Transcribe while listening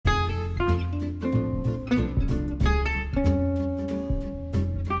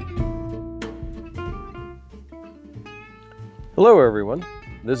Hello everyone,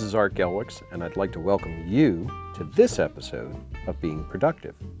 this is Art Gelwicks, and I'd like to welcome you to this episode of Being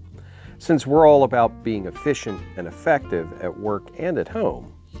Productive. Since we're all about being efficient and effective at work and at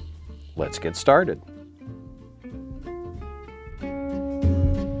home, let's get started.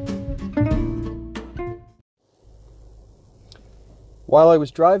 While I was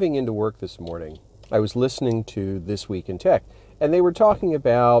driving into work this morning, I was listening to This Week in Tech, and they were talking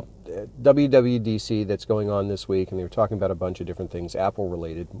about WWDC that's going on this week, and they were talking about a bunch of different things Apple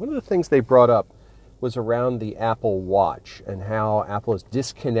related. One of the things they brought up was around the Apple Watch and how Apple is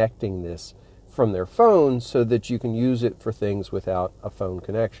disconnecting this from their phone so that you can use it for things without a phone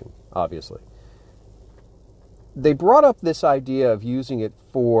connection, obviously. They brought up this idea of using it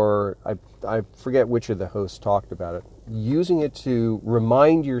for, I forget which of the hosts talked about it, using it to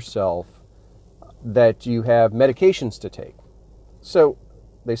remind yourself that you have medications to take. So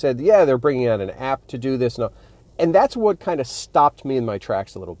they said, yeah, they're bringing out an app to do this. And that's what kind of stopped me in my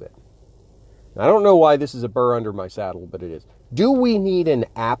tracks a little bit. I don't know why this is a burr under my saddle, but it is. Do we need an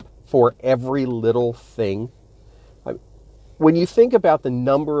app for every little thing? When you think about the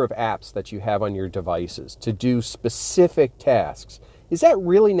number of apps that you have on your devices to do specific tasks, is that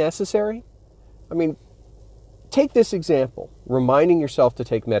really necessary? I mean, take this example, reminding yourself to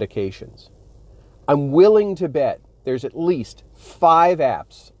take medications. I'm willing to bet there's at least 5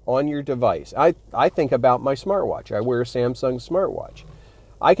 apps on your device. I think about my smartwatch. I wear a Samsung smartwatch.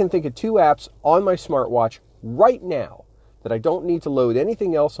 I can think of 2 apps on my smartwatch right now that I don't need to load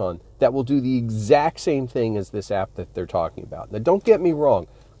anything else on that will do the exact same thing as this app that they're talking about. Now, don't get me wrong.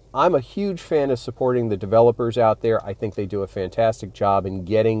 I'm a huge fan of supporting the developers out there. I think they do a fantastic job in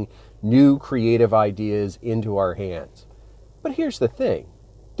getting new creative ideas into our hands. But here's the thing.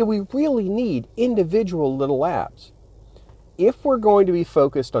 Do we really need individual little apps? If we're going to be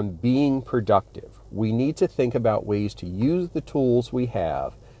focused on being productive, we need to think about ways to use the tools we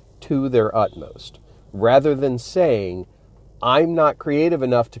have to their utmost, rather than saying, I'm not creative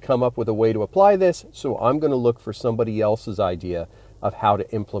enough to come up with a way to apply this, so I'm going to look for somebody else's idea of how to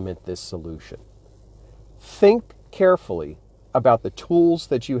implement this solution. Think carefully about the tools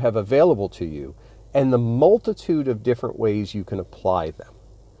that you have available to you and the multitude of different ways you can apply them.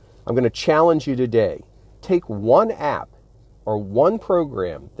 I'm going to challenge you today. Take one app or one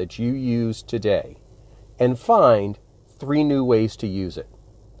program that you use today and find 3 new ways to use it.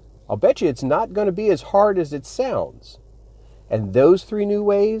 I'll bet you it's not going to be as hard as it sounds. And those 3 new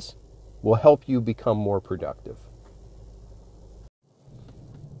ways will help you become more productive.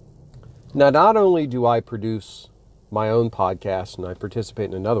 Now, not only do I produce my own podcast and I participate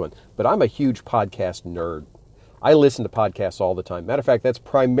in another one, but I'm a huge podcast nerd. I listen to podcasts all the time. Matter of fact, that's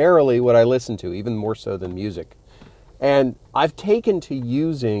primarily what I listen to, even more so than music. And I've taken to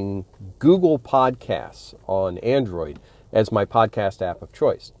using Google Podcasts on Android as my podcast app of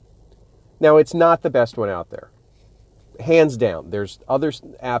choice. Now, it's not the best one out there. Hands down, there's other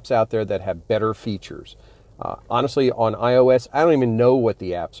apps out there that have better features. Honestly, on iOS, I don't even know what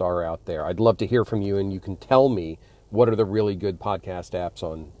the apps are out there. I'd love to hear from you, and you can tell me what are the really good podcast apps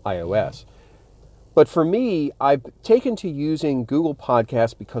on iOS. But for me, I've taken to using Google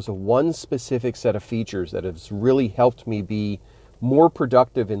Podcasts because of one specific set of features that has really helped me be more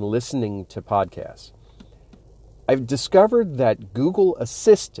productive in listening to podcasts. I've discovered that Google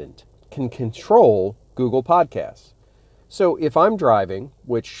Assistant can control Google Podcasts. So if I'm driving,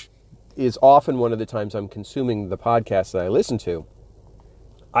 which is often one of the times I'm consuming the podcasts that I listen to,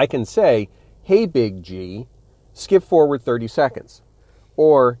 I can say, hey, Big G, skip forward 30 seconds.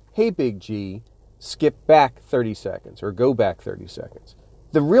 Or, hey, Big G, skip back 30 seconds or go back 30 seconds.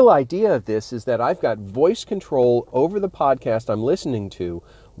 The real idea of this is that I've got voice control over the podcast I'm listening to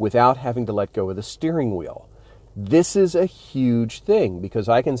without having to let go of the steering wheel. This is a huge thing because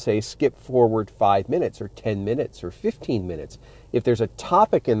I can say skip forward 5 minutes or 10 minutes or 15 minutes if there's a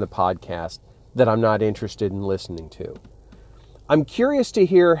topic in the podcast that I'm not interested in listening to. I'm curious to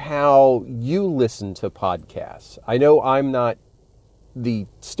hear how you listen to podcasts. I know I'm not the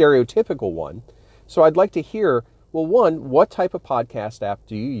stereotypical one, so I'd like to hear, well, 1, what type of podcast app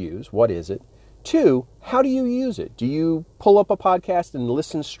do you use? What is it? 2, how do you use it? Do you pull up a podcast and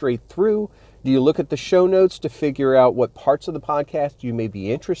listen straight through? Do you look at the show notes to figure out what parts of the podcast you may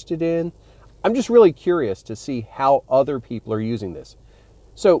be interested in? I'm just really curious to see how other people are using this.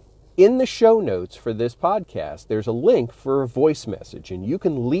 So in the show notes for this podcast, there's a link for a voice message, and you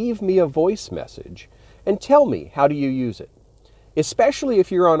can leave me a voice message and tell me how do you use it. Especially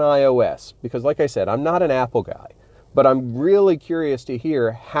if you're on iOS, because like I said, I'm not an Apple guy, but I'm really curious to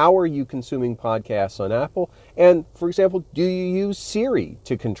hear how are you consuming podcasts on Apple? And for example, do you use Siri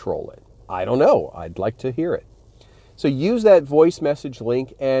to control it? I don't know. I'd like to hear it. So use that voice message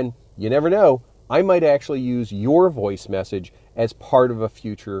link, and you never know, I might actually use your voice message as part of a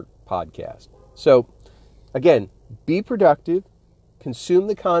future podcast. So again, be productive, consume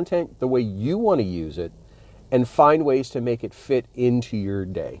the content the way you want to use it, and find ways to make it fit into your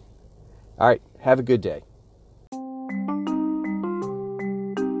day. All right, have a good day.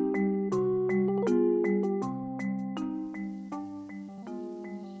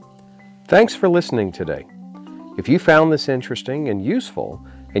 Thanks for listening today. If you found this interesting and useful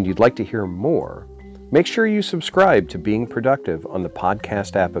and you'd like to hear more, make sure you subscribe to Being Productive on the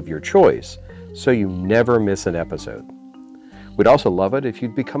podcast app of your choice so you never miss an episode. We'd also love it if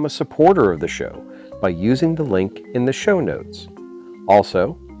you'd become a supporter of the show by using the link in the show notes.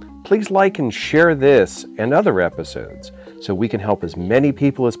 Also, please like and share this and other episodes so we can help as many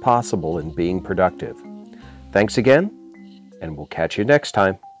people as possible in being productive. Thanks again, and we'll catch you next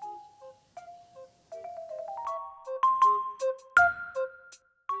time.